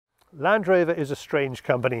Land Rover is a strange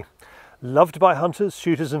company. Loved by hunters,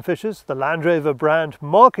 shooters and fishers, the Land Rover brand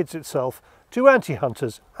markets itself to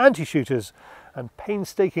anti-hunters, anti-shooters, and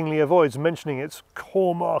painstakingly avoids mentioning its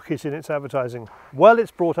core market in its advertising. Well,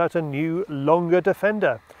 it's brought out a new, longer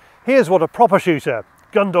Defender. Here's what a proper shooter,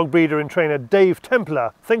 gun dog breeder and trainer Dave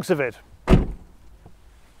Templar thinks of it.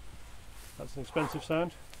 That's an expensive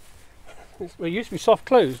sound. Well, it used to be soft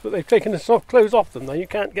close, but they've taken the soft close off them now. You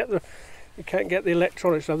can't get the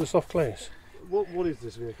electronics to have the soft close. What is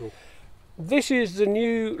this vehicle? This is the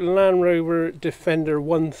new Land Rover Defender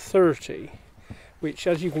 130, which,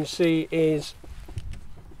 as you can see, is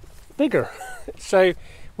bigger. So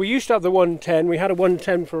we used to have the 110. We had a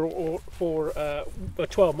 110 for a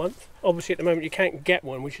 12 month. Obviously, at the moment, you can't get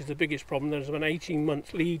one, which is the biggest problem. There's an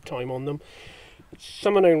 18-month lead time on them.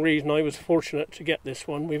 Some unknown reason, I was fortunate to get this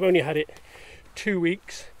one. We've only had it 2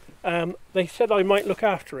 weeks. They said I might look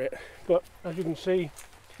after it, but as you can see,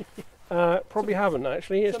 probably haven't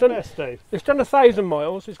actually. It's done 1,000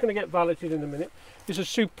 miles. It's going to get valeted in a minute. It's a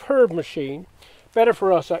superb machine. Better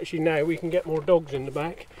for us actually now. We can get more dogs in the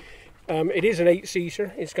back. It is an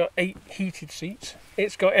 8-seater. It's got 8 heated seats.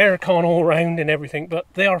 It's got aircon all round and everything. But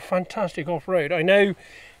they are fantastic off-road. I know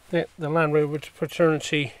that the Land Rover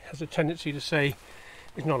fraternity has a tendency to say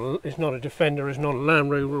it's not a Defender, it's not a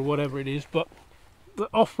Land Rover or whatever it is, but the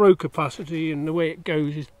off-road capacity and the way it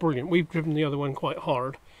goes is brilliant. We've driven the other one quite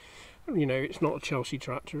hard. You know, it's not a Chelsea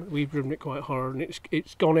tractor. We've driven it quite hard, and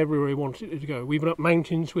it's gone everywhere we wanted it to go. We've been up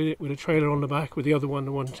mountains with it, with a trailer on the back, with the other one,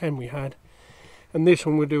 the 110 we had. And this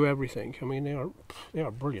one will do everything. I mean, they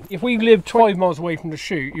are brilliant. If we lived 5 miles away from the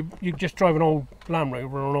shoot, you'd just drive an old Land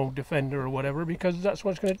Rover or an old Defender or whatever, because that's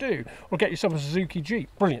what it's going to do. Or get yourself a Suzuki Jeep.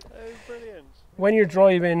 Brilliant. Oh, brilliant. When you're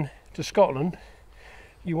driving to Scotland,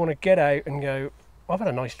 you want to get out and go, I've had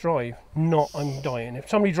a nice drive, not I'm dying. If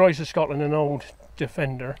somebody drives to Scotland in an old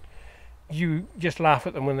Defender, you just laugh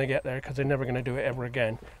at them when they get there because they're never going to do it ever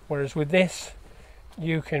again. Whereas with this,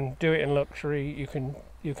 you can do it in luxury, you can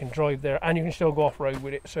drive there, and you can still go off-road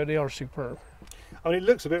with it, so they are superb. I mean, it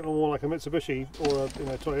looks a bit more like a Mitsubishi or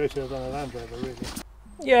a Toyota than a Land Rover, really.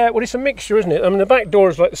 Yeah, well, it's a mixture, isn't it? I mean, the back door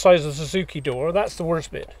is like the size of the Suzuki door. That's the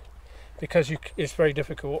worst bit, because it's very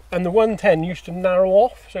difficult. And the 110 used to narrow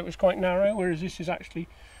off, so it was quite narrow, whereas this is actually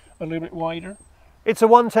a little bit wider. It's a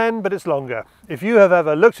 110, but it's longer. If you have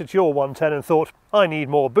ever looked at your 110 and thought, I need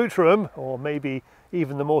more boot room, or maybe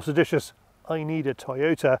even the more seditious, I need a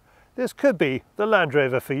Toyota, this could be the Land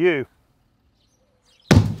Rover for you.